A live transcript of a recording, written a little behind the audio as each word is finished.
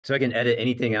So I can edit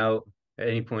anything out at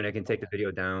any point. I can take the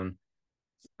video down.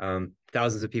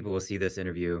 Thousands of people will see this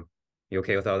interview. You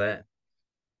okay with all that?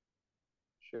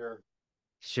 Sure.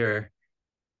 Sure.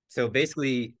 So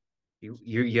basically,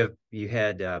 you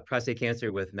had prostate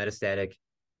cancer with metastatic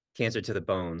cancer to the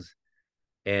bones.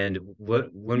 And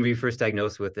when were you first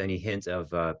diagnosed with any hint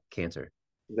of cancer?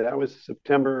 That was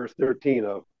September 13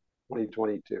 of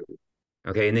 2022.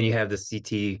 Okay, and then you have the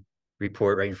CT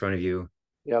report right in front of you.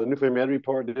 Yeah, the nuclear med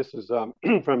report. This is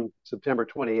from September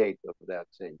 28th of that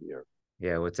same year.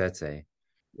 Yeah, what's that say?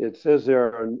 It says there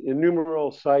are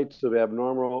innumerable sites of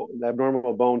abnormal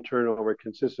bone turnover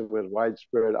consistent with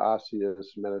widespread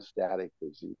osseous metastatic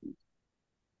disease.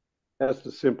 That's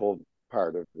the simple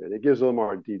part of it. It gives a little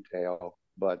more detail,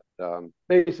 but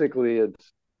basically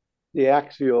it's the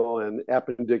axial and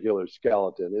appendicular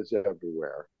skeleton is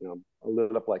everywhere.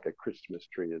 Lit up like a Christmas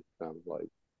tree, it sounds like.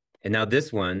 And now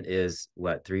this one is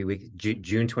what, 3 weeks,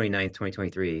 June 29th,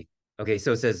 2023. Okay,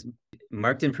 so it says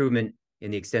marked improvement in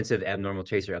the extensive abnormal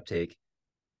tracer uptake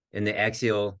in the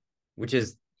axial, which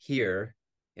is here,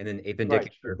 and then Right,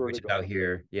 appendicular, which is vertical. out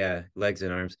here. Yeah, legs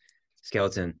and arms,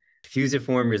 skeleton.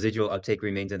 Fusiform residual uptake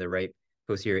remains in the right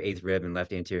posterior eighth rib and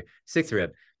left anterior sixth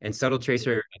rib, and subtle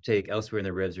tracer uptake elsewhere in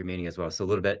the ribs remaining as well. So a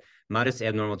little bit modest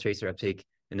abnormal tracer uptake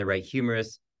in the right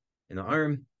humerus, in the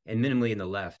arm, and minimally in the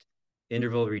left.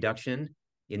 Interval reduction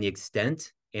in the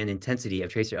extent and intensity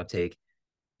of tracer uptake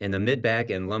in the mid back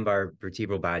and lumbar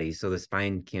vertebral bodies. So the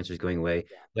spine cancer is going away.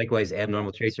 Likewise,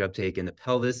 abnormal tracer uptake in the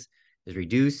pelvis is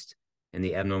reduced, and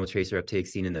the abnormal tracer uptake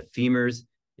seen in the femurs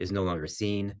is no longer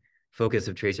seen. Focus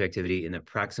of tracer activity in the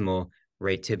proximal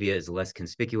right tibia is less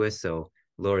conspicuous, so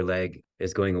lower leg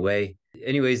is going away.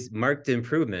 Anyways, marked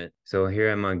improvement. So here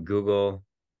I'm on Google.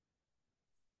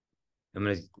 I'm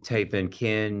going to type in,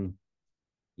 can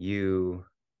you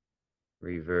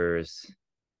reverse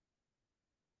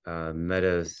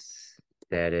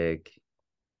metastatic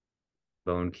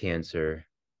bone cancer?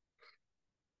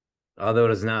 Although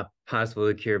it is not possible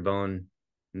to cure bone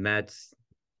mets,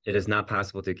 it is not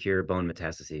possible to cure bone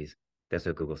metastases. That's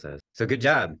what Google says. So good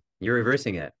job. You're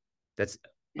reversing it. That's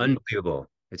unbelievable.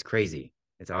 It's crazy.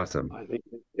 It's awesome. I think,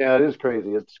 yeah, it is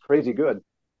crazy. It's crazy good.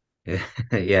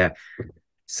 Yeah.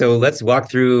 So let's walk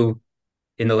through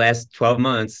in the last 12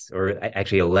 months, or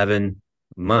actually 11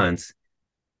 months,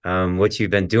 what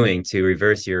you've been doing to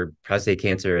reverse your prostate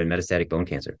cancer and metastatic bone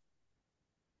cancer.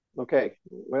 Okay.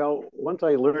 Well, once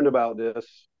I learned about this,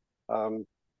 um,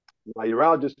 my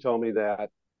urologist told me that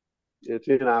it's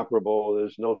inoperable.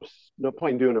 There's no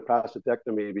point in doing a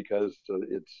prostatectomy because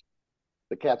it's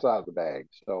the cat's out of the bag.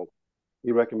 So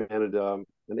he recommended an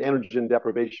androgen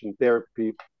deprivation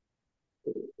therapy,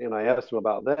 and I asked him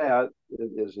about that.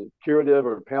 Is it curative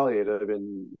or palliative?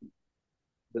 And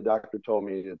the doctor told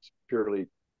me it's purely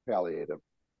palliative.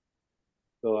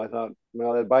 So I thought,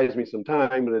 well, that buys me some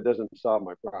time, but it doesn't solve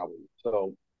my problem.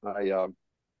 So I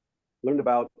learned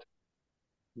about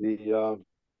the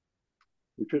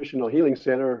Nutritional Healing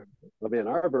Center of Ann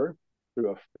Arbor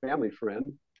through a family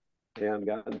friend and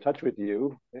got in touch with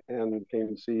you and came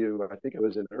to see you. I think it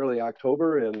was in early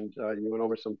October, and you went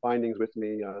over some findings with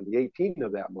me on the 18th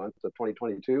of that month of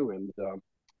 2022. And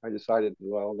I decided,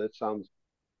 well, that sounds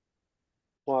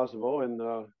plausible, and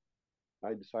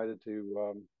I decided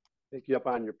to take you up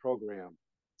on your program.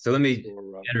 So let me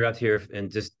For, interrupt here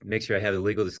and just make sure I have a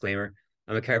legal disclaimer.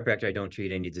 I'm a chiropractor. I don't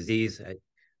treat any disease.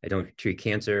 I don't treat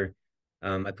cancer.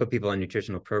 I put people on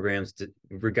nutritional programs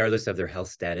regardless of their health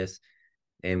status,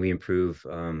 and we improve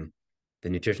the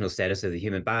nutritional status of the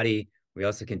human body. We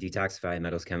also can detoxify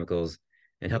metals, chemicals,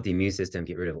 and help the immune system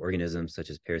get rid of organisms such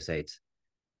as parasites,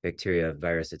 bacteria,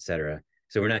 virus, etc.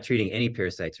 So we're not treating any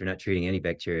parasites. We're not treating any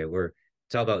bacteria.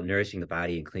 It's all about nourishing the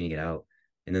body and cleaning it out,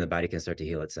 and then the body can start to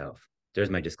heal itself. There's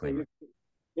my disclaimer.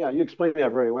 yeah, you explained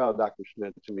that very well, Dr.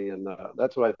 Schmidt, to me, and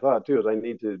that's what I thought too. Is I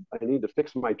need to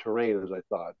fix my terrain, as I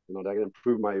thought. I can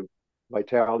improve my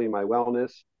vitality, my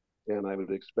wellness, and I would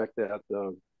expect that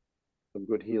some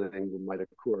good healing might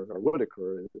occur or would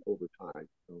occur over time.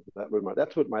 So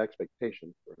that's what my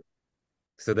expectations were.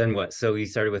 So then what? So you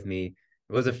started with me.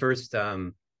 What was the first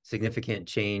significant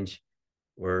change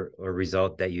or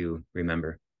result that you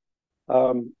remember?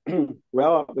 Um,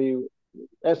 well,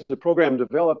 as the program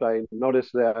developed, I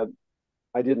noticed that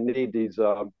I didn't need these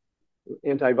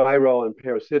antiviral and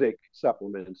parasitic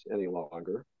supplements any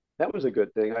longer. That was a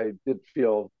good thing. I did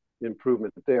feel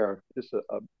improvement there, just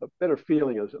a better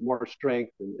feeling of more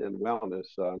strength and wellness,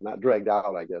 not dragged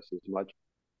out, I guess, as much.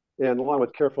 And along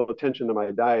with careful attention to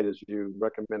my diet, as you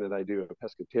recommended, I do a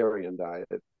pescatarian diet.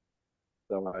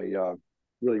 So I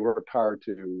really worked hard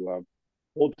to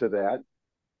hold to that.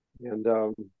 And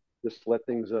just let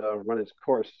things run its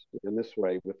course in this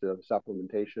way with the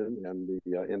supplementation and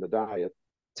the diet.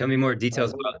 Tell me more Uh,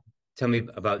 details about. Tell me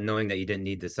about knowing that you didn't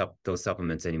need those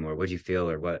supplements anymore. What did you feel,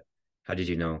 or what? How did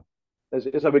you know?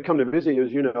 as I would come to visit you,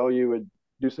 as you know, you would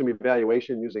do some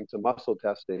evaluation using some muscle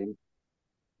testing,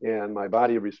 and my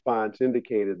body response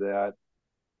indicated that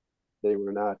they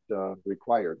were not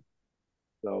required.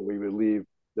 So we would leave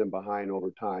them behind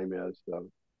over time as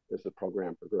the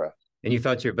program progressed. And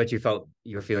but you felt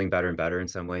you were feeling better and better in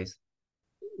some ways.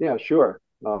 Yeah, sure.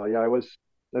 Yeah,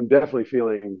 I'm definitely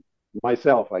feeling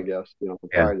myself, I guess, Yeah.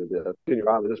 prior to this.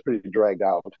 I was just pretty dragged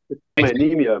out. My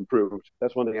anemia improved.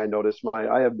 That's one thing I noticed.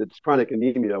 I have this chronic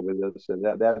anemia with this, and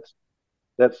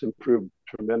that's improved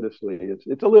tremendously.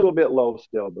 It's a little bit low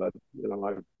still, but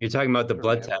You're talking about the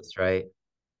blood certainly have. test, right?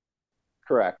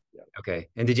 Correct. Yeah. Okay.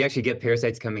 And did you actually get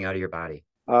parasites coming out of your body?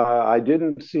 I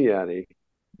didn't see any.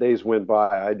 Days went by.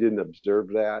 I didn't observe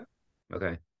that.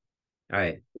 Okay. All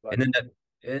right. But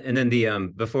And then the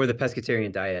before the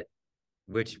pescatarian diet,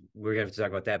 which we're gonna have to talk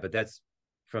about that, but that's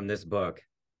from this book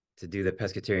to do the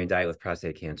pescatarian diet with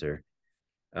prostate cancer.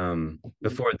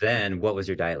 Before then, what was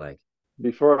your diet like?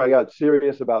 before I got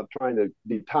serious about trying to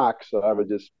detox, so I was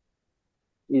just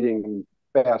eating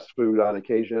fast food on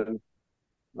occasion.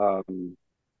 Um,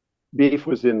 Beef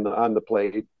was on the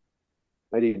plate.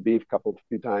 I'd eat beef a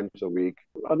few times a week.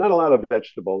 Not a lot of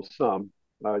vegetables, some.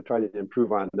 I try to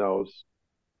improve on those.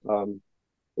 A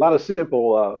lot of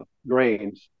simple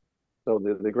grains, so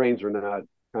the grains are not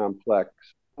complex.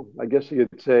 I guess you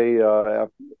could say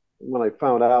when I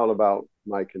found out about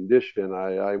my condition,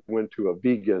 I went to a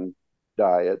vegan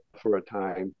diet for a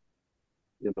time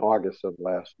in August of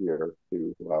last year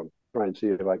to try and see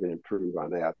if I can improve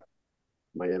on that,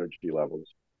 my energy levels.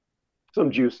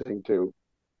 Some juicing too.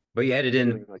 But you added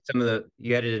in Like,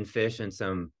 you added in fish and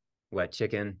some what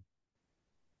chicken,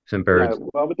 some yeah, birds.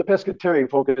 well, with the pescatarian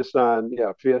focused on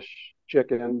fish,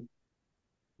 chicken,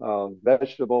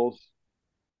 vegetables.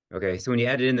 Okay. So when you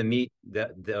added in the meat,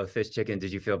 the fish chicken,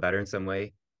 did you feel better in some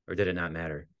way, or did it not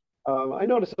matter? I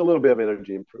noticed a little bit of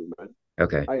energy improvement.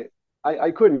 Okay. I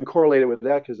I couldn't correlate it with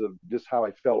that because of just how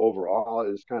I felt overall.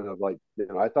 It's kind of like,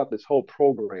 I thought this whole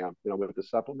program, with the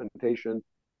supplementation,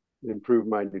 improved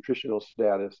my nutritional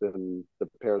status and the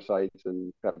parasites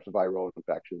and perhaps viral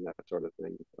infection, that sort of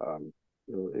thing.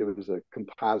 It was a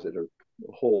composite or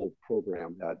a whole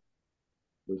program that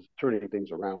was turning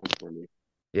things around for me.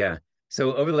 Yeah.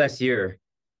 So over the last year,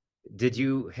 did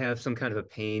you have some kind of a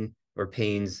pain or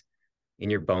pains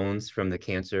in your bones from the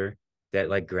cancer that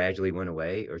like gradually went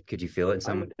away, or could you feel it in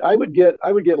some way? I would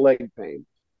get leg pain.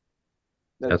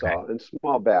 That's Okay. all, and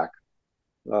small back,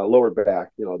 lower back,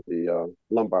 the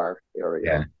lumbar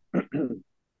area. Yeah.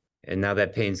 And now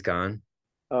that pain's gone.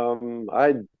 um,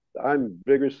 I I'm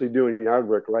vigorously doing yard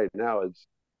work right now. It's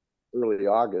early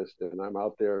August, and I'm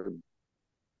out there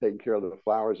taking care of the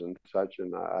flowers and such,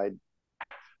 and I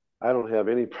don't have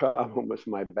any problem with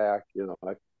my back.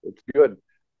 It's good.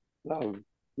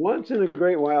 Once in a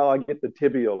great while, I get the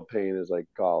tibial pain, as I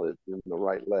call it, in the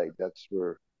right leg. That's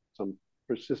where some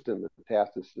persistent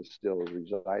metastasis still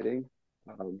residing.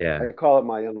 Yeah. I call it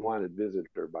my unwanted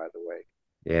visitor, by the way.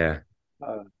 Yeah.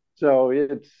 Uh, so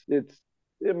it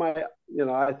might,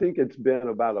 I think it's been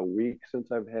about a week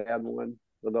since I've had one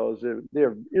of those.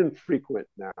 They're infrequent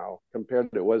now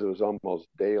compared to it was almost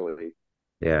daily.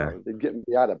 Yeah. They'd get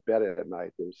me out of bed at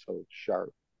night. They're so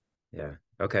sharp. Yeah.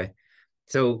 Okay.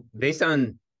 So based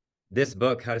on this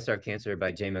book, How to Start Cancer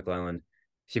by Jay McClellan,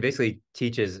 she basically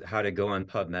teaches how to go on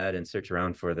PubMed and search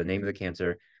around for the name of the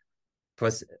cancer,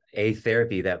 plus a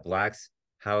therapy that blocks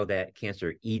how that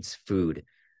cancer eats food.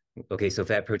 Okay, so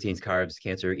fat, proteins, carbs,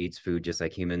 cancer eats food just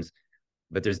like humans,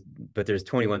 but there's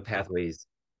 21 pathways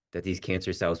that these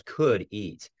cancer cells could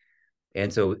eat.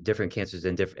 And so different cancers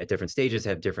at different stages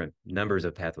have different numbers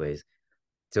of pathways.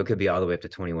 So it could be all the way up to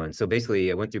 21. So basically,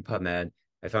 I went through PubMed.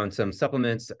 I found some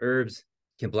supplements, herbs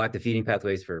can block the feeding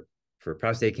pathways for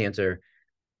prostate cancer.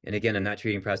 And again, I'm not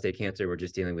treating prostate cancer. We're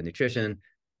just dealing with nutrition.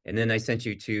 And then I sent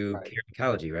you to Right. Care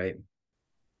Oncology, right?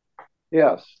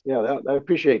 Yes. Yeah. I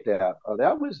appreciate that.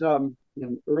 That was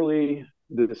in early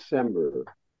December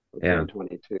of Yeah.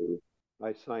 2022.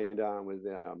 I signed on with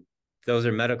them. Those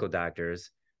are medical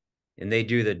doctors, and they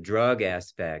do the drug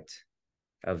aspect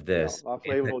of Yeah. this.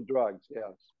 Off-label drugs.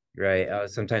 Yes. Right.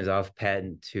 Sometimes off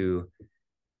patent to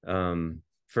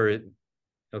for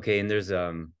okay, and there's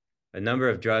a number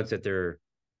of drugs that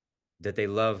they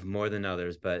love more than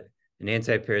others, but an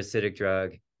anti-parasitic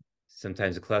drug,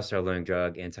 sometimes a cholesterol-lowering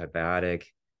drug, antibiotic,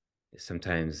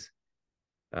 sometimes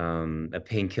a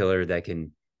painkiller that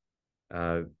can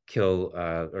kill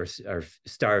or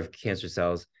starve cancer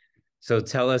cells. So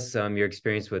tell us your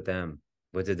experience with them.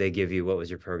 What did they give you? What was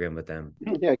your program with them?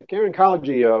 Yeah, care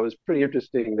oncology was pretty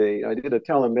interesting. I did a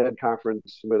telemed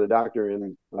conference with a doctor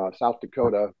in South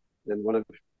Dakota, and one of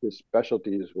his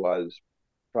specialties was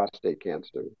prostate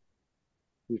cancer.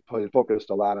 He focused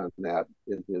a lot on that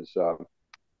in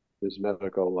his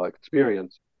medical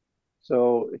experience.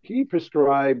 So he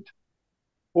prescribed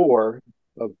four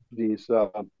of these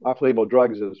off-label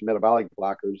drugs as metabolic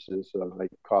blockers, as I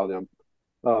call them.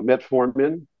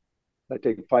 Metformin. I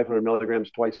take 500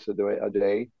 milligrams twice a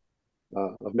day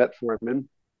of metformin.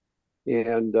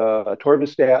 And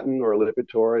atorvastatin or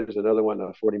Lipitor is another one,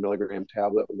 a 40 milligram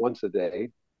tablet once a day.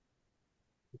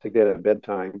 I take that at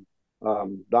bedtime.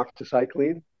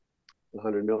 Doxycycline,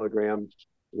 100 milligrams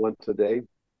once a day.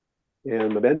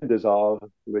 And mebendazole,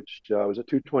 which was a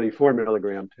 224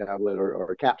 milligram tablet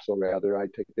or capsule rather, I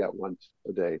take that once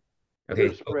a day. But Okay.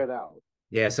 they're spread out.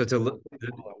 Yeah. So all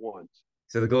at once.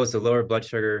 So the goal is to lower blood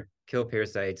sugar, kill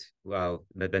parasites. Well,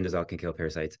 mebendazole can kill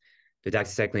parasites. The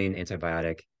doxycycline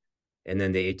antibiotic, and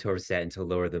then the atorvastatin to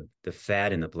lower the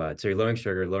fat in the blood. So you're lowering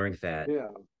sugar, lowering fat. Yeah.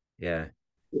 Yeah.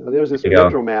 There's this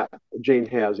Metro map Jane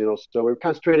has, so we're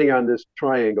concentrating on this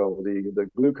triangle, the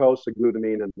glucose, the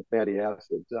glutamine, and the fatty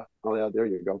acids. Oh, yeah, there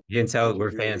you go. You can tell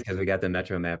we're fans because we got the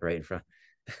Metro map right in front.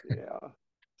 Yeah.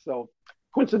 So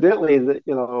coincidentally,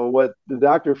 what the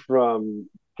doctor from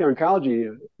care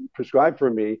oncology prescribed for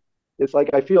me, it's like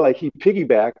I feel like he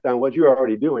piggybacked on what you're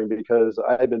already doing because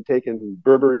I've been taking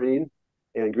berberine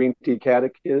and green tea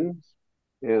catechins,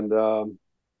 and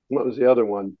what was the other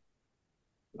one?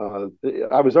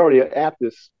 I was already at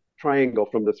this triangle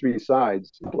from the three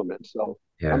sides implement. So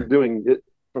yeah. I'm doing it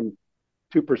from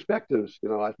two perspectives,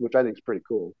 which I think is pretty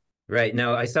cool. Right.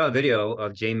 Now, I saw a video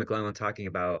of Jane McClellan talking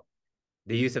about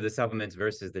the use of the supplements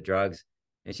versus the drugs.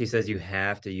 And she says you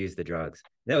have to use the drugs.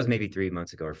 That was maybe 3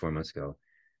 months ago or 4 months ago.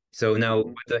 So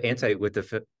now with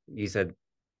you said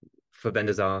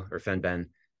febendazole or fenben.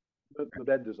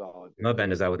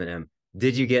 Mebendazole with an M.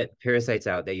 Did you get parasites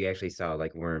out that you actually saw,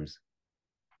 like worms?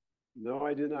 No,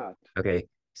 I did not. Okay.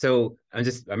 So I'm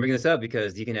bringing this up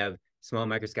because you can have small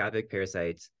microscopic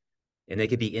parasites and they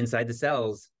could be inside the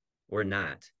cells or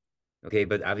not. Okay.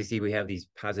 But obviously we have these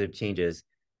positive changes.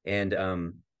 And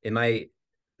in my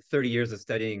 30 years of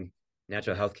studying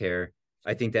natural healthcare,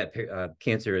 I think that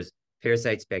cancer is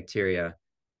parasites, bacteria,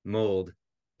 mold,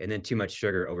 and then too much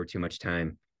sugar over too much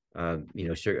time.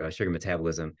 Sugar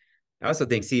metabolism. I also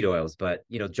think seed oils, but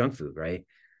junk food, right?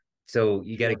 So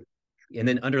you got to, and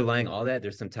then underlying all that,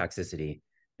 there's some toxicity,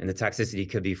 and the toxicity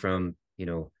could be from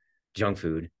junk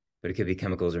food, but it could be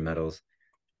chemicals or metals.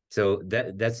 So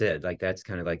that's it. Like that's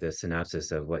kind of like the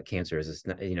synopsis of what cancer is. It's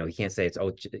not, you can't say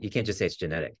you can't just say it's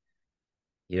genetic,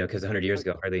 because 100 years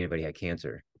ago hardly anybody had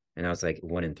cancer, and now it's like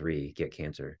 1 in 3 get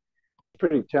cancer.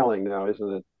 Pretty telling now,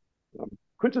 isn't it?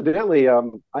 Coincidentally,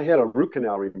 I had a root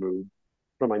canal removed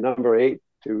from my number 8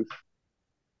 tooth.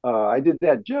 I did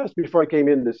that just before I came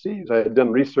into C's. I had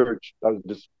done research. I was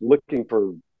just looking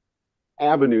for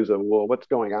avenues of, well, what's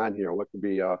going on here? What could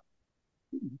be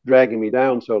dragging me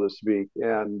down, so to speak?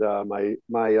 And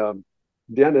my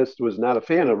dentist was not a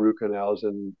fan of root canals,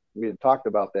 and we had talked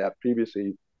about that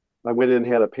previously. I went in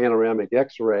and had a panoramic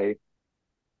X-ray,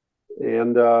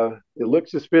 and it looked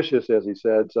suspicious, as he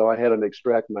said. So I had him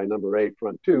extract my number 8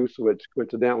 front tooth, which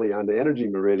coincidentally on the energy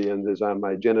meridians is on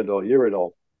my genital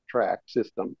ureter tract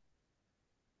system.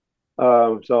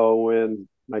 So when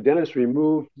my dentist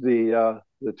removed the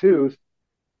tooth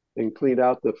and cleaned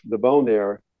out the bone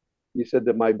there, he said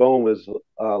that my bone was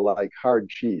like hard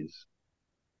cheese.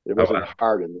 It wasn't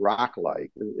hard and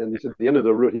rock-like. And he said the end of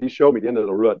the root, he showed me the end of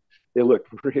the root. It looked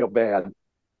real bad.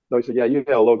 So he said, yeah, you had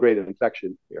a low-grade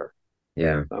infection here.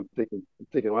 Yeah. I'm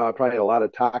thinking, well, I probably had a lot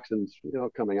of toxins,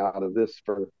 coming out of this.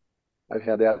 I've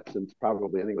had that since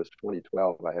probably, I think it was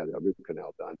 2012. I had a root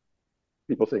canal done.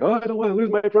 People think, oh, I don't want to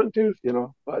lose my front tooth,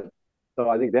 But so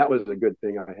I think that was a good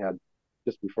thing I had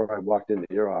just before I walked into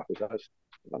your office.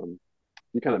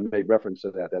 You kind of made reference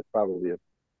to that. That's probably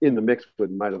in the mix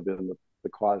might have been the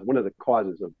cause, one of the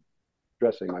causes of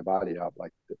dressing my body up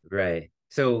like this. Right.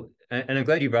 So, and I'm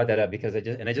glad you brought that up because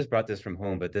I just brought this from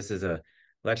home, but this is a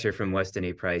lecture from Weston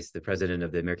A. Price, the president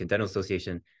of the American Dental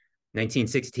Association,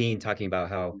 1916, talking about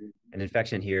how an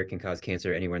infection here can cause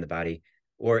cancer anywhere in the body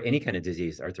or any kind of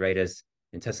disease, arthritis,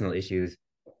 intestinal issues.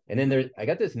 And then I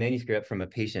got this manuscript from a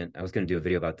patient. I was going to do a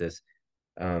video about this.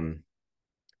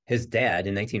 His dad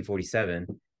in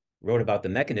 1947 wrote about the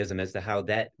mechanism as to how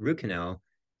that root canal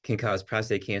can cause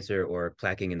prostate cancer or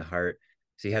plaquing in the heart.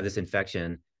 So you have this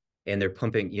infection and they're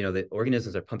pumping, the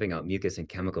organisms are pumping out mucus and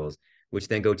chemicals, which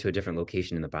then go to a different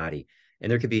location in the body. And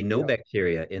there could be no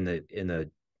bacteria in the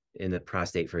in the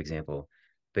prostate, for example.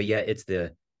 But yet it's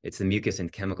the mucus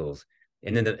and chemicals.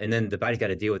 And then the body's got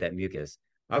to deal with that mucus.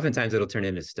 Oftentimes it'll turn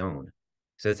into stone.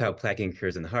 So that's how plaquing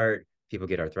occurs in the heart. People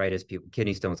get arthritis,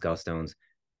 kidney stones, gallstones,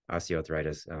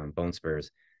 osteoarthritis, bone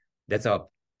spurs. That's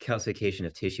all calcification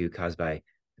of tissue caused by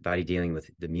the body dealing with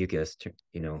the mucus,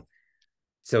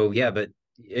 So yeah, but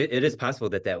it is possible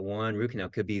that that one root canal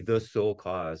could be the sole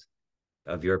cause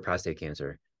of your prostate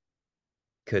cancer.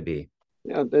 Could be.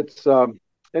 Yeah, that's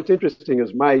interesting.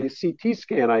 Is my CT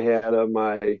scan I had of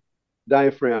my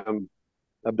diaphragm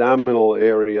abdominal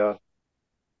area,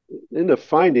 in the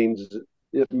findings,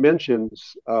 it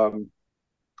mentions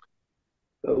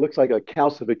it looks like a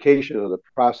calcification of the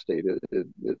prostate.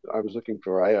 I was looking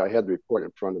for, I had the report in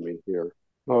front of me here.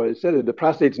 Oh, it said the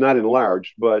prostate's not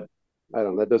enlarged, but I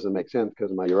don't know, that doesn't make sense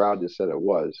because my urologist said it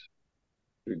was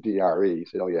through DRE. He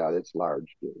said, oh, yeah, it's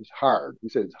large. It's hard. He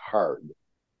said it's hard.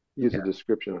 He used a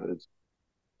description on it. It's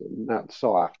not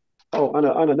soft. Oh,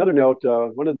 on another note,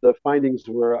 one of the findings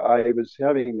where I was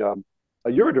having a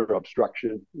ureter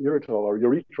obstruction,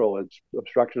 urethral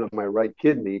obstruction of my right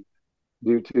kidney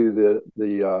due to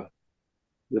the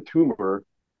tumor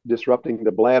disrupting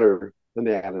the bladder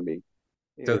anatomy.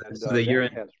 So, And so the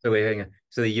urine. has, So wait, hang on.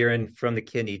 So the urine from the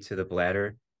kidney to the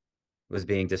bladder was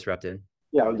being disrupted.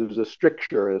 yeah, there was a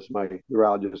stricture, as my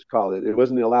urologist called it. It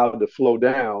wasn't allowed to flow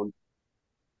down.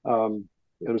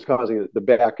 It was causing it to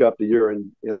back up the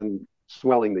urine and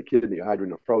swelling the kidney,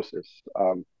 hydronephrosis.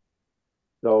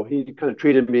 So he kind of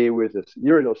treated me with this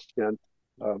ureter stent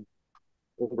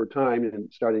over time,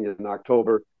 and starting in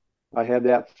October. I had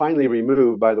that finally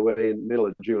removed, by the way, in the middle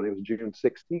of June. It was June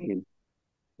 16,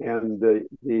 and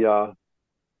the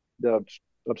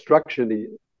obstruction, the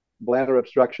bladder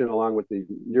obstruction, along with the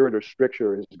ureter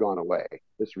stricture, has gone away.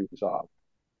 It's resolved.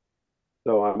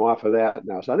 So I'm off of that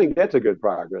now. So I think that's a good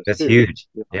progress That's too. huge.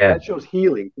 Yeah. That shows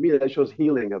healing. To me, that shows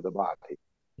healing of the body.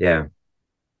 Yeah.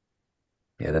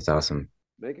 Yeah, that's awesome.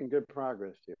 Making good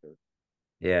progress here.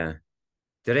 Yeah.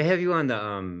 Did I have you on the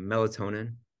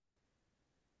melatonin?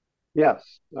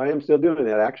 Yes, I am still doing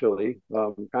that actually.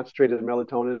 Concentrated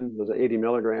melatonin was 80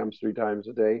 milligrams 3 times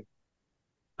a day.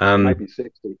 Might Um be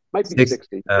 60. Might be six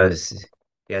 60.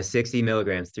 yeah, 60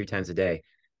 milligrams 3 times a day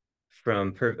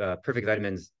from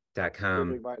perfectvitamins.com.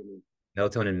 Perfect vitamin.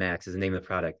 Melatonin Max is the name of the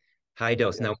product. High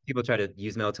dose. Now, Yes. when people try to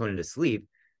use melatonin to sleep,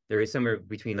 there is somewhere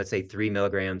between, let's say, 3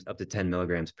 milligrams up to 10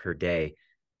 milligrams per day.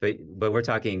 But we're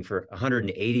talking for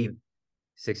 180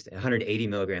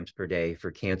 milligrams per day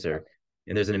for cancer.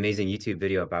 And there's an amazing YouTube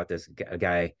video about this, a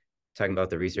guy talking about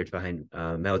the research behind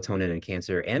melatonin and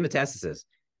cancer and metastasis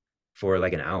for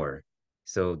like an hour.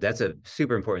 So that's a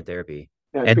super important therapy.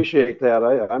 Yeah, I And appreciate that.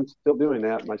 I'm still doing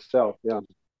that myself. Yeah.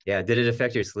 yeah, did it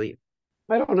affect your sleep?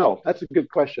 I don't know. That's a good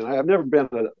question. I've never been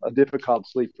a difficult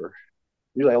sleeper.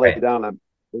 Usually I lay Right. down and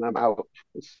I'm out.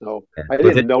 So Yeah. I Was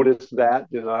didn't it notice that.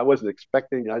 I wasn't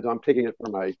expecting. I'm taking it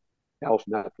for my health,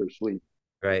 not for sleep.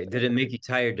 right? Did it make you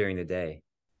tired during the day?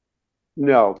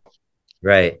 No,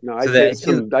 Right. no. So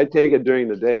that I take it during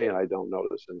the day and I don't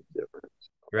notice any difference.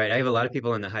 right. I have a lot of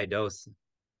people on the high dose,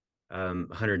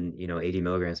 100, 80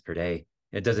 milligrams per day.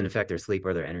 It doesn't affect their sleep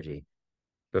or their energy.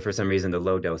 But for some reason, the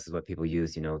low dose is what people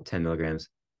use, 10 milligrams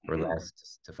or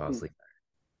less to fall asleep.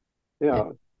 Yeah.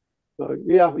 Yeah.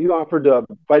 Yeah, you offered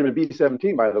vitamin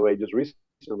B17, by the way, just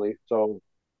recently. So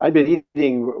I've been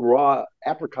eating raw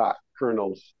apricot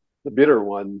kernels, the bitter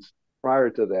ones, prior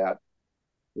to that,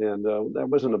 and I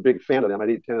wasn't a big fan of them. I'd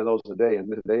eat 10 of those a day,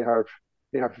 and they are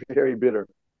very bitter.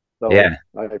 So Yeah.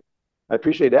 I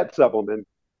appreciate that supplement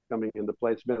coming into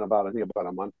play. It's been I think about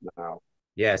a month now.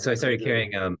 Yeah. So I Very started good.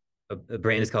 carrying a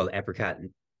brand is called Apricot.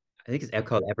 I think it's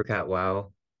called Apricot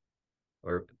Wow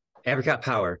or Apricot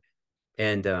Power.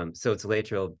 And so it's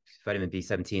lateral vitamin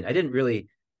B17.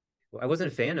 I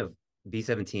wasn't a fan of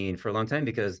B17 for a long time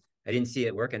because I didn't see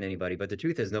it work on anybody. But the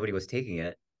truth is, nobody was taking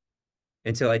it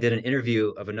until I did an interview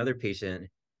of another patient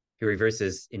who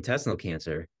reverses intestinal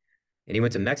cancer. And he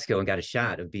went to Mexico and got a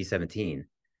shot of B17.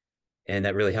 And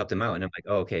that really helped him out. And I'm like,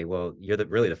 oh, okay, well, you're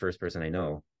really the first person I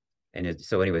know.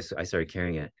 So anyways, I started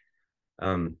carrying it. So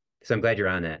I'm glad you're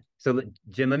on that. So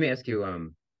Jim, let me ask you,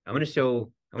 I'm going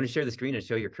to share the screen and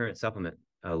show your current supplement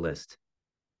list. Is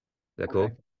that cool?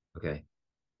 Okay. Okay.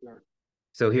 Sure.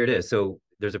 So here it is. So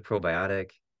there's a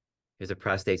probiotic. There's a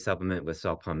prostate supplement with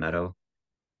saw palmetto,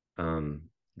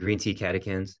 green tea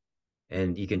catechins,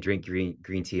 and you can drink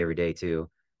green tea every day too.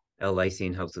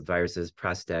 L-lysine helps with viruses.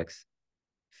 Prostex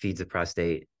feeds the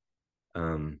prostate.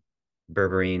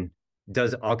 Berberine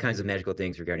does all kinds of magical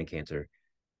things regarding cancer.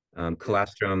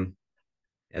 Colostrum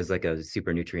as like a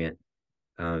super nutrient.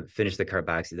 Finish the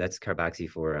carboxy. That's carboxy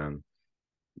for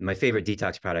my favorite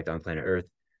detox product on planet Earth.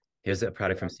 Here's a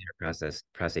product from Yeah. Standard Process,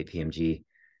 Prostate PMG.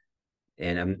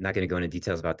 And I'm not going to go into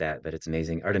details about that, but it's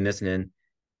amazing. Artemisinin,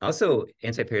 also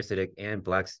antiparasitic and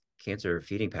blocks cancer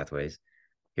feeding pathways.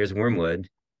 Here's wormwood,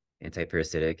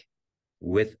 antiparasitic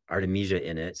with artemisia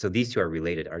in it. So these two are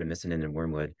related, artemisinin and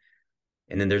wormwood.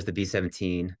 And then there's the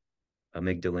B17,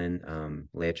 amygdalin,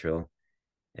 laetrile.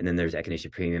 And then there's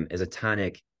echinacea premium as a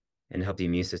tonic and help the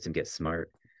immune system get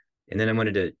smart. And then I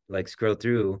wanted to like scroll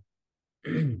through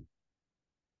the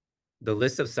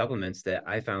list of supplements that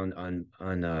I found on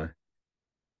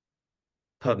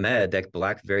PubMed that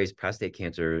block various prostate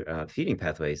cancer feeding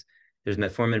pathways. There's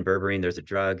metformin, berberine. There's a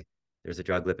drug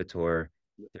Lipitor.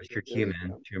 There's Yes, curcumin,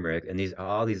 yeah. turmeric, and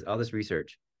all this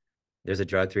research. There's a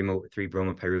drug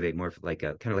 3-bromopyruvate, more like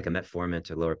a kind of like a metformin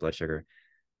to lower blood sugar.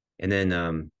 And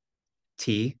then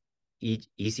T,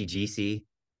 ECGC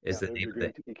is Yeah, the there's name your of green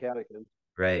it, tea catechin.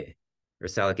 right?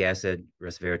 Ursolic acid,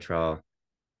 resveratrol,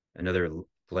 another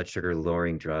blood sugar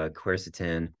lowering drug,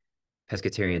 quercetin,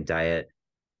 pescatarian diet.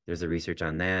 There's the research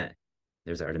on that.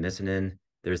 There's artemisinin.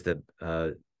 There's the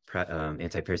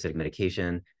antiparasitic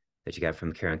medication that you got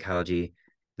from Care Oncology.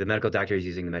 The medical doctor is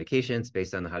using the medications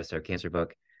based on the How to Start Cancer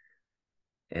book.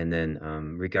 And then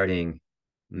regarding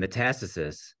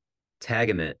metastasis,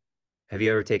 Tagamet. Have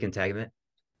you ever taken Tagamet?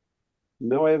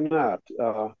 No, I have not.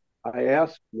 I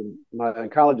asked my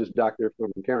oncologist doctor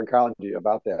from Care Oncology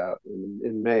about that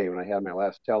in May when I had my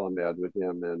last telemed with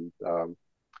him, and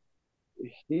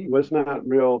he was not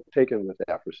real taken with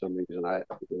that for some reason.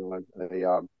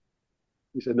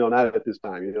 He said, no, not at this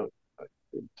time. You know,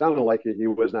 it sounded like he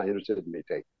was not interested in me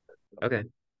taking it. So, Okay.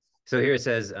 So here it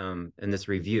says in this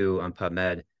review on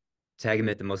PubMed,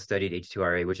 Tagamet, the most studied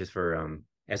H2RA, which is for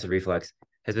acid reflux,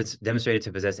 has been demonstrated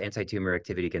to possess anti-tumor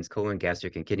activity against colon,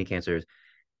 gastric, and kidney cancers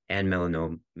and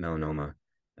melanoma,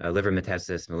 liver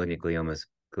metastasis, malignant gliomas,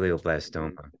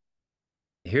 glioblastoma.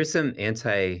 Here's some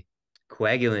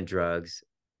anticoagulant drugs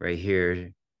right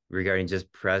here regarding just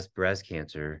breast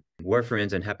cancer.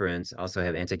 Warfarins and heparins also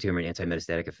have anti-tumor and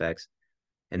anti-metastatic effects.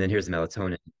 And then here's the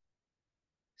melatonin.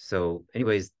 So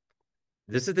anyways,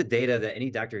 this is the data that any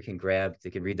doctor can grab. They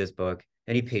can read this book.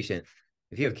 Any patient,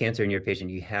 if you have cancer and you're a patient,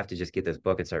 you have to just get this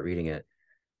book and start reading it,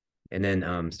 and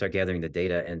then start gathering the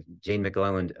data. And Jane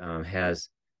McClelland has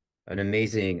an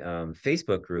amazing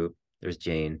Facebook group. There's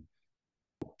Jane,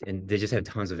 and they just have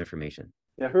tons of information.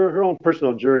 yeah, her own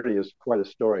personal journey is quite a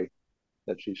story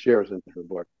that she shares in her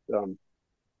book.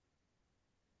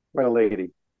 Quite a lady.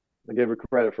 I give her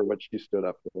credit for what she stood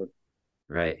up for.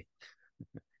 Right.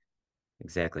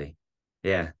 Exactly.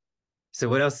 Yeah. So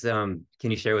what else can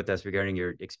you share with us regarding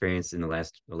your experience in the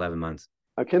last 11 months?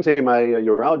 I can say my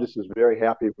urologist is very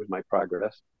happy with my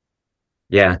progress.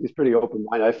 Yeah. He's pretty open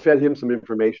minded. I fed him some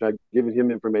information. I've given him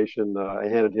information. I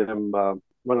handed him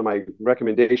one of my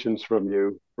recommendations from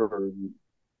you for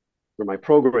my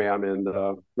program, and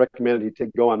recommended he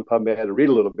take go on PubMed and read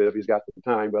a little bit if he's got the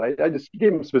time. But I just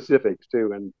gave him specifics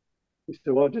too, and he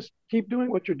said, "Well, just keep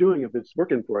doing what you're doing if it's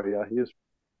working for you."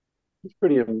 He's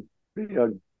pretty I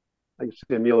guess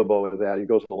amenable with that. He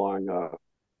goes along,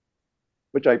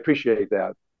 which I appreciate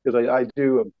that because I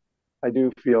do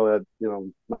feel that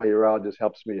my urologist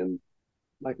helps me in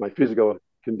like my physical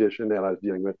condition that I was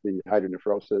dealing with, the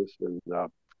hydronephrosis, and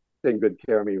taking good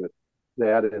care of me with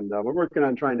that. And we're working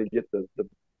on trying to get the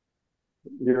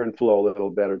urine flow a little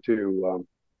better too.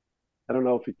 I don't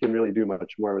know if we can really do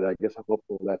much more with that. I guess I'm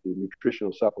hopeful that the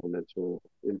nutritional supplements will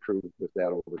improve with that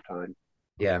over time.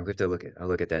 Yeah, we have to I'll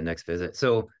look at that next visit.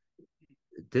 So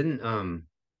didn't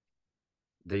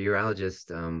the urologist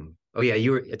oh yeah,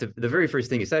 you were at the very first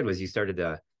thing you said was you started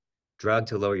a drug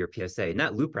to lower your PSA.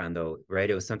 Not Lupron though, right?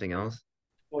 It was something else.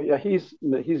 Well, yeah, he's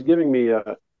giving me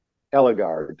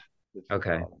Eligard. It's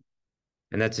Okay. called.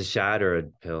 And that's a shot or a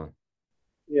pill?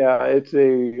 Yeah, it's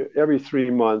a every 3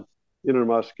 month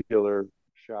intramuscular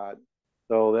shot.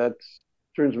 So that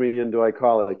turns me into, I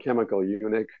call it a chemical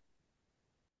eunuch.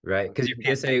 Right. Because your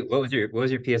PSA, what was your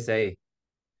PSA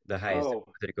the highest? Oh,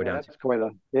 What did it go yeah, down to? that's quite a,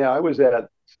 yeah, I was at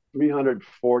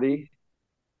 340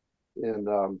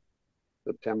 in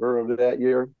September of that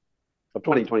year, of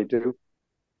 2022.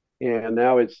 And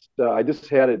now I just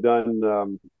had it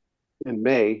done in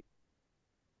May.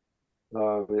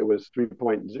 It was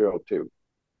 3.02.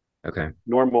 Okay.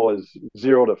 Normal is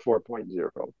 0 to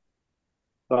 4.0.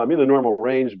 I'm in the normal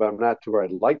range, but I'm not to where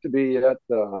I'd like to be yet.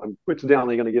 I'm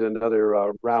coincidentally going to get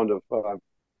another round of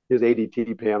his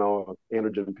ADT panel,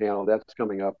 androgen panel. That's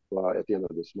coming up at the end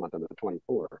of this month on the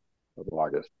 24th of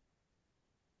August.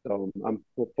 So I'm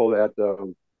hopeful that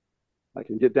I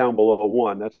can get down below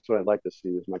 1. That's what I'd like to see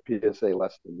is my PSA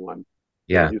less than 1, where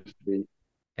Yeah. it used to be.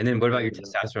 And then what about your And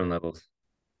testosterone levels?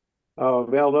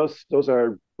 well, those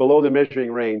are below the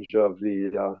measuring range of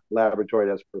the laboratory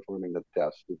that's performing the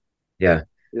test. Yeah.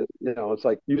 It's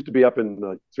like used to be up in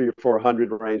the 300 or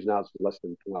 400 range. Now it's less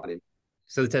than 20.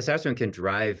 So the testosterone can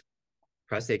drive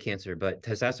prostate cancer, but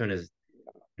testosterone is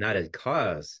not a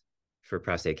cause for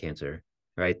prostate cancer,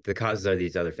 right? The causes are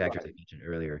these other factors I Right. mentioned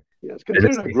earlier. Yeah, it's In this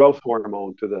considered a case, growth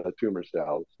hormone to the tumor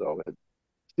cells, so it's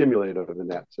stimulative in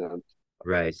that sense.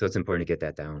 right. So it's important to get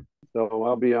that down. So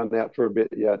I'll be on that for a bit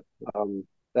yet.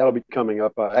 That'll be coming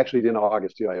up. Actually, in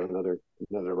August too. I have another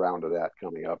round of that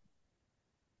coming up,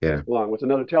 Yeah. along with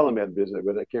another telemed visit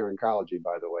with a Care Oncology,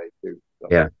 by the way, too. So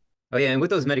Yeah. Oh yeah. And with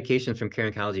those medications from Care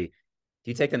Oncology,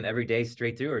 do you take them every day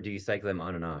straight through or do you cycle them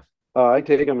on and off? I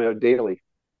take them daily.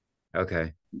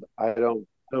 Okay. I don't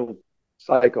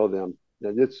cycle them.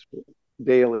 It's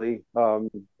daily. And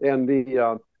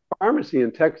the pharmacy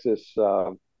in Texas,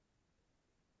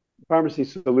 Pharmacy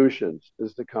Solutions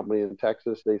is the company in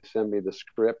Texas. They send me the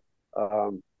script,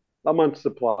 a month's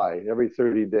supply. Every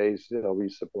 30 days, they'll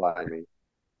resupply me.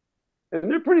 And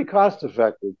they're pretty cost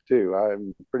effective too.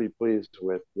 I'm pretty pleased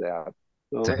with that.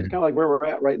 So So, that's kind of like where we're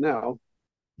at right now.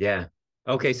 yeah.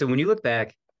 Okay. So when you look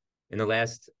back in the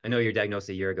last, I know you're diagnosed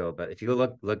a year ago, but if you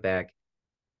look back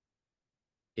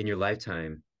in your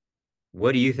lifetime,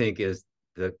 what do you think is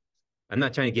the, I'm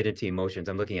not trying to get into emotions.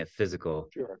 I'm looking at physical.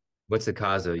 Sure. What's the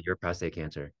cause of your prostate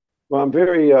cancer? Well, I'm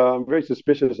very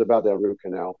suspicious about that root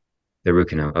canal The root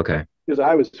canal. Okay. because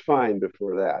I was fine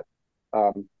before that.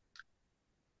 Um,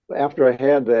 After I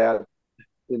had that,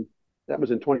 in, that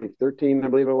was in 2013, I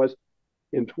believe it was.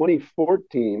 In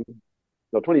 2014,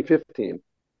 no, 2015,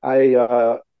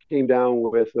 I came down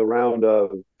with a round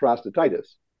of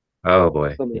prostatitis, Oh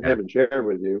boy. something I Yeah. haven't shared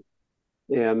with you.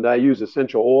 And I use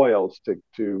essential oils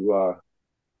to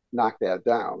knock that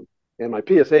down. And my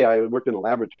PSA, I worked in a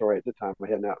laboratory at the time. I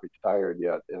had not retired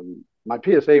yet, and my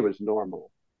PSA was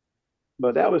normal.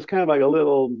 But that was kind of like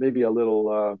maybe a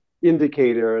little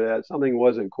indicator that something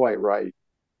wasn't quite right.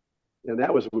 And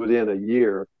that was within a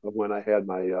year of when I had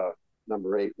my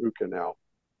number 8 root canal.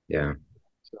 Yeah.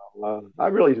 So I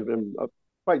really have been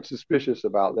quite suspicious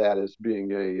about that as being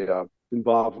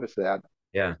involved with that.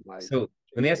 Yeah. My So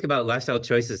let me ask about lifestyle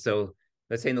choices. So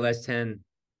let's say in the last 10,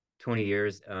 20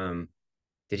 years,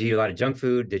 did you eat a lot of junk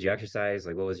food? Did you exercise?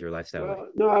 Like, what was your lifestyle like? Well,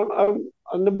 no,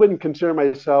 I wouldn't consider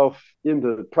myself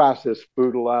into processed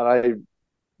food a lot.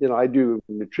 I do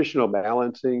nutritional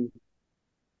balancing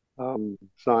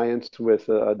science with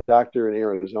a doctor in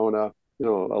Arizona. A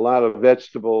lot of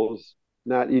vegetables,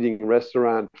 not eating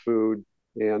restaurant food,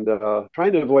 and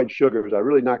trying to avoid sugars. I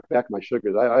really knocked back my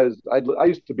sugars. I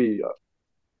used to be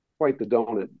quite the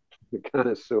donut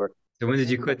connoisseur. So when did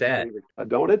Those you are my quit that? favorite.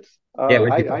 Donuts. Yeah,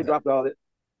 when did you quit I that? dropped all that.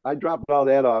 I dropped all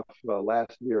that off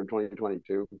last year in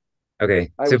 2022.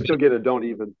 Okay. I So would still get a donut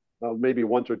even maybe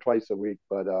once or twice a week,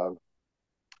 but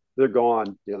they're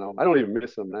gone. I don't even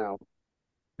miss them now.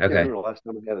 Can't okay. remember the last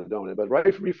time I had a donut. But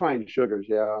refined sugars,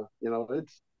 yeah,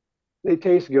 they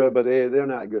taste good, but they're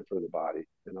not good for the body.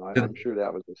 I'm sure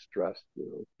that was a stress.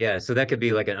 Yeah, so that could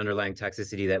be like an underlying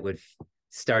toxicity that would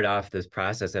start off this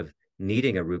process of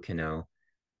needing a root canal.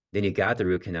 Then you got the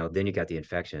root canal, then you got the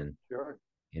infection, Sure.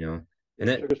 you know. Yeah, And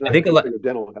then sugar's I not think a good lot, for your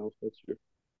dental health. That's true.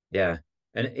 yeah.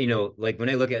 And like when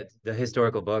I look at the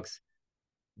historical books,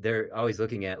 they're always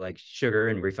looking at like sugar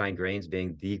and refined grains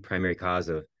being the primary cause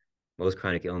of most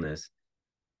chronic illness.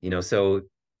 So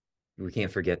we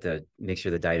can't forget to make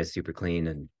sure the diet is super clean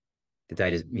and the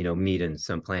diet is, meat and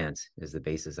some plants is the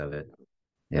basis of it.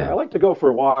 Yeah, Yeah. I like to go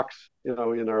for walks, in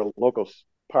our local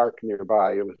park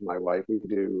nearby with my wife. We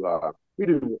do a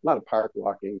lot of park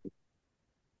walking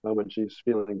when she's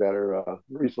feeling better.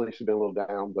 Recently, she's been a little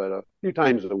down, but a few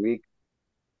times a week,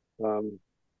 um,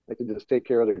 I can just take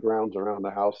care of the grounds around the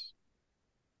house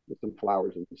with some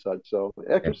flowers and such. So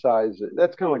Yeah. exercise,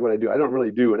 that's kind of like what I do. I don't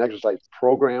really do an exercise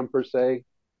program per se.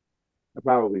 I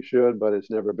probably should, but it's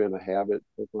never been a habit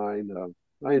of mine.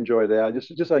 I enjoy that.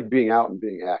 Just like being out and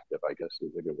being active, I guess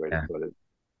is a good way to Yeah. put it.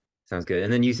 Sounds good.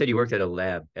 And then you said you worked at a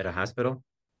lab at a hospital?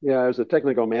 Yeah, I was a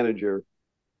technical manager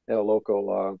at a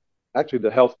local, actually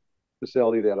the health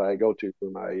facility that I go to for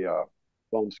my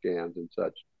bone scans and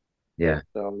such. Yeah.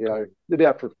 So yeah, I did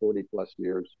that for 40 plus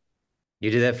years. You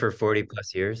did that for 40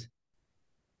 plus years?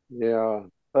 Yeah,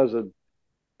 that was a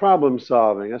problem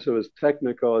solving. That's what it was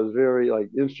technical. It was very like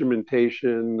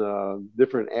instrumentation,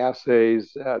 different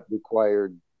assays that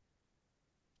required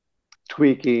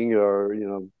tweaking or,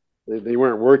 they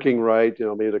weren't working right.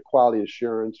 Maybe the quality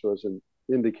assurance wasn't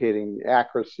indicating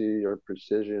accuracy or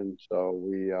precision.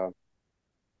 So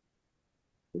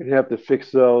we'd have to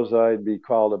fix those. I'd be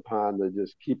called upon to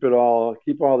just keep all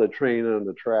the train on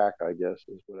the track, I guess,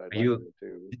 is what I'd Are like you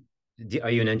to do. are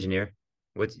you an engineer?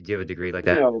 Do you have a degree like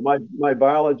that? No, my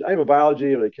biology, I have a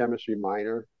biology and a chemistry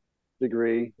minor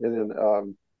degree, and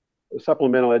then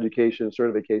supplemental education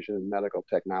certification in medical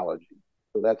technology.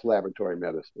 So that's laboratory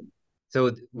medicine. So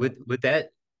Uh,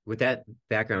 with that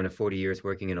background of 40 years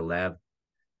working in a lab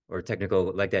or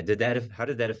technical like that, how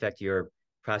did that affect your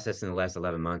process in the last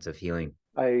 11 months of healing?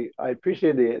 I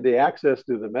appreciate the access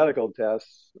to the medical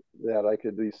tests that I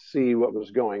could at least see what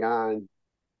was going on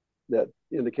that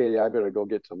indicated I better go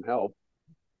get some help.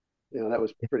 That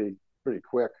was pretty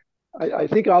quick. I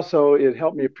think also it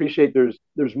helped me appreciate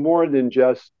there's more than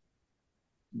just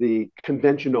the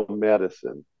conventional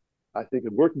medicine. I think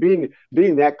the work being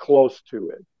that close to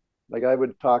it. Like I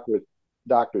would talk with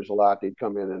doctors a lot. They'd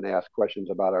come in and ask questions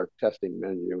about our testing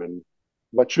menu and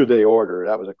what should they order.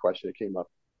 That was a question that came up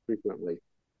frequently.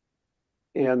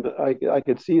 And I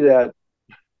could see that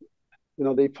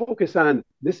they focus on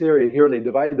this area here. They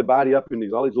divide the body up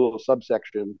in all these little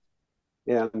subsections,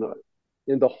 and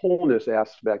in the wholeness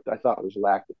aspect, I thought was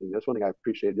lacking. That's one thing I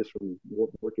appreciate just from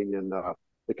working in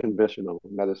the conventional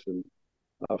medicine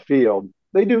field.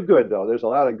 They do good though. There's a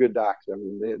lot of good docs. I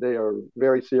mean, they are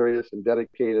very serious and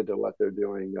dedicated to what they're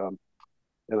doing,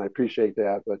 and I appreciate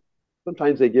that. But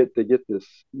sometimes they get this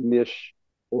niche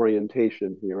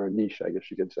orientation here, a niche, I guess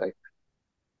you could say.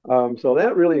 So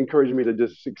that really encouraged me to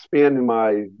just expand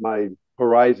my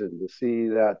horizon to see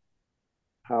that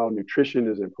how nutrition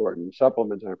is important,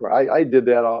 supplements are important. I did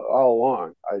that all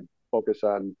along. I focus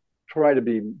on try to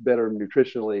be better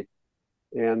nutritionally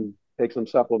and take some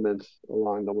supplements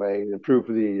along the way and improve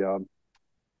the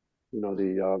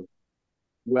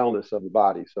wellness of the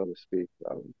body, so to speak.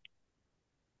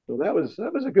 So that was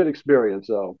a good experience,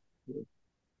 though.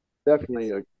 Definitely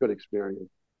Yes. a good experience.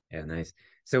 Yeah, nice.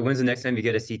 So when's the next time you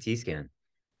get a CT scan?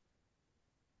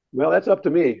 Well, that's up to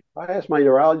me. I asked my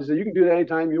urologist, you can do that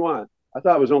anytime you want. I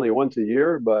thought it was only once a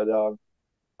year, but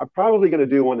I'm probably going to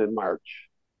do one in March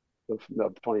of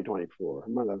 2024.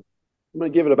 I'm gonna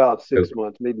give it about Oh, 6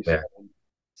 months, maybe yeah, 7,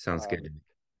 sounds um, good.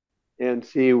 and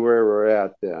see where we're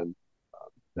at then.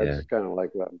 Yeah. That's kind of like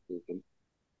what I'm thinking.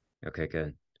 Okay,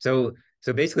 good. So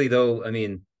basically though, I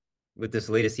mean, with this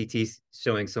latest CT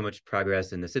showing so much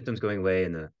progress and the symptoms going away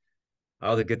and the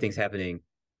all the good things happening,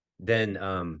 then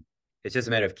it's just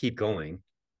a matter of keep going.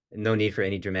 No need for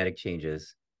any dramatic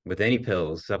changes with any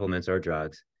pills, supplements, or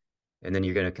drugs. And then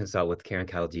you're going to consult with care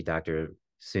oncology doctor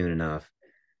soon enough.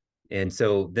 And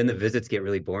so then the visits get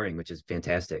really boring, which is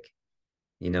fantastic.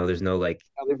 There's no like,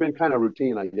 They've been kind of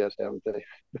routine, I guess, haven't they?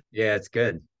 yeah, it's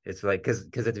good. It's like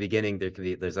because at the beginning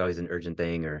there's always an urgent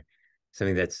thing or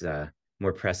something that's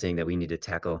more pressing that we need to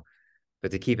tackle.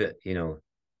 But to keep it,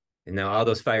 and now all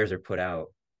those fires are put out,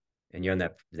 and you're on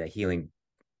that healing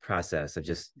process of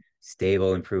just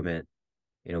stable improvement,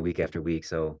 week after week.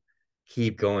 So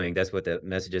keep going. That's what the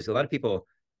message is. A lot of people,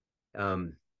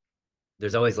 um,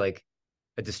 there's always like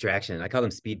a distraction. I call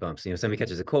them speed bumps. Somebody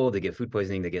catches a cold, they get food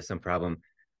poisoning, they get some problem,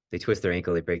 they twist their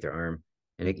ankle, they break their arm,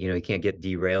 and you can't get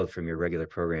derailed from your regular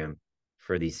program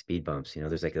for these speed bumps.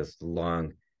 There's like this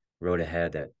long road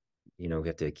ahead that we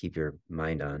have to keep your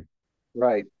mind on.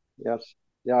 Right. Yes.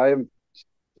 Yeah,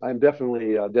 I'm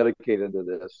definitely dedicated to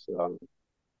this for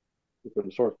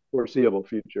the foreseeable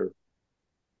future.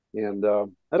 And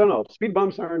I don't know, speed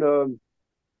bumps aren't.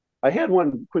 I had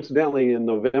one coincidentally in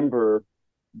November,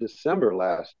 December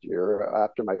last year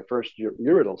after my first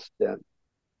ureter stent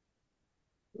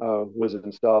was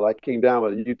installed. I came down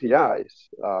with UTIs,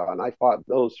 and I fought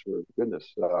those for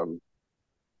goodness.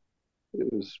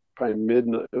 It was probably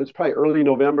It was probably early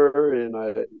November,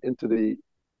 and into the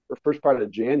first part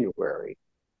of January.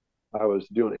 I was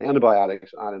doing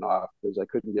antibiotics on and off because I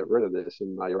couldn't get rid of this,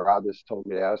 and my urologist told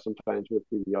me, yeah, sometimes with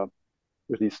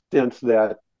these stents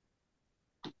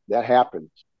that happens.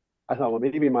 I thought, well,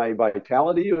 maybe my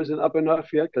vitality wasn't up enough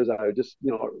yet because I just,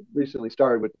 recently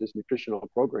started with this nutritional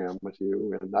program with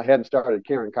you, and I hadn't started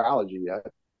care oncology yet.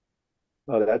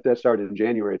 That started in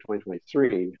January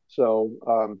 2023.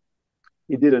 So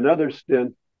he did another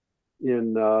stint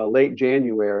in late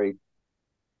January,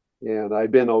 and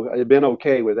I'd been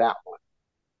okay with that one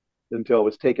until it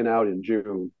was taken out in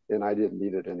June, and I didn't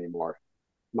need it anymore.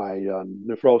 My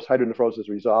hydronephrosis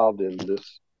resolved in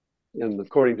this, and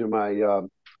according to my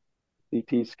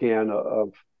CT scan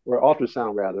or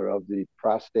ultrasound rather, of the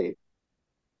prostate,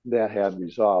 that had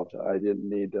resolved. I didn't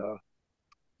need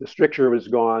the stricture was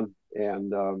gone, and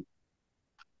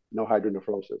no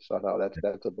hydronephrosis. So I thought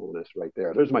that's a bonus right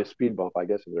there. There's my speed bump, I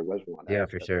guess, if there was one. Yeah,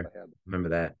 for That's what sure. I had. Remember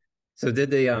that. So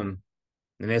did they let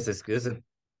me ask this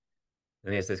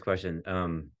Let me ask this question.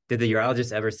 Did the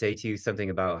urologist ever say to you something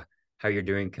about how you're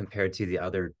doing compared to the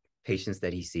other patients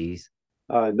that he sees?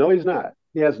 No, he's not.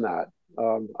 He has not.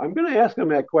 I'm going to ask him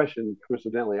that question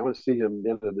coincidentally. I want to see him at the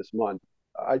end of this month.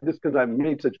 I just because I've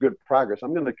made such good progress,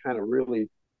 I'm going to kind of really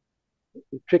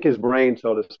pick his brain,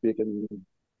 so to speak, and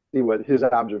see what his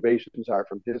observations are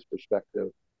from his perspective.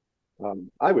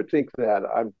 I would think that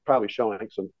I'm probably showing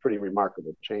some pretty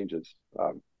remarkable changes,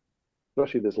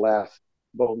 especially this last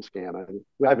bone scan.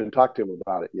 I haven't talked to him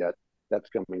about it yet. That's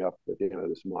coming up at the end of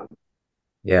this month.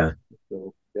 Yeah.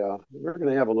 So yeah, we're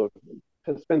going to have a look,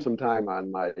 spend some time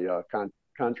on my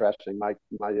contrasting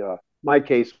my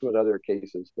case with other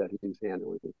cases that he's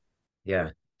handling. Yeah.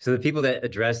 So the people that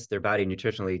address their body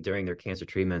nutritionally during their cancer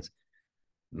treatments,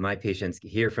 my patients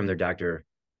hear from their doctor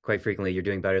quite frequently, you're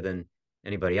doing better than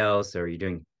anybody else, or you're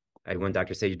doing, I had one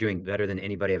doctor say, you're doing better than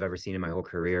anybody I've ever seen in my whole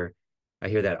career. I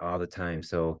hear that all the time.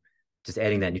 So just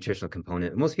adding that nutritional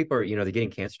component. Most people are, they're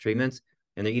getting cancer treatments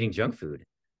and they're eating junk food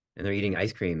and they're eating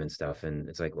ice cream and stuff. And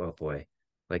it's like, oh boy,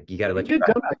 like you got to He let your did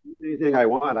tell me I can eat anything I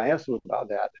want. I asked him about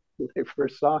that when I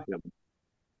first saw him.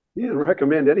 He didn't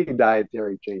recommend any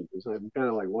dietary changes. I'm kind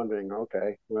of like wondering,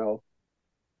 okay, well,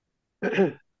 I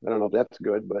don't know if that's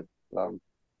good, but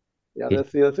yeah, body.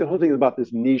 that's the whole thing about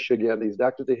this niche again. These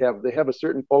doctors they have a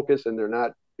certain focus, and they're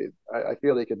not. I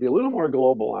feel they could be a little more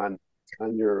global on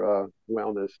your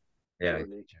wellness Yeah.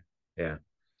 journey. Yeah.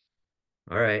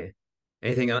 All right.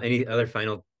 Anything else, any other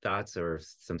final thoughts or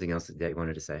something else that you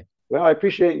wanted to say? Well, I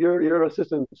appreciate your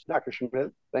assistance, Dr.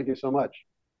 Schmidt. Thank you so much.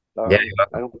 Yeah.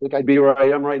 I don't think I'd be where I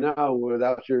am right now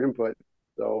without your input.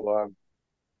 So,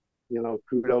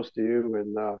 kudos to you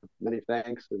and many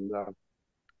thanks. And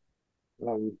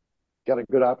got a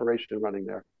good operation running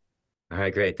there. All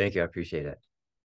right, great. Thank you. I appreciate it.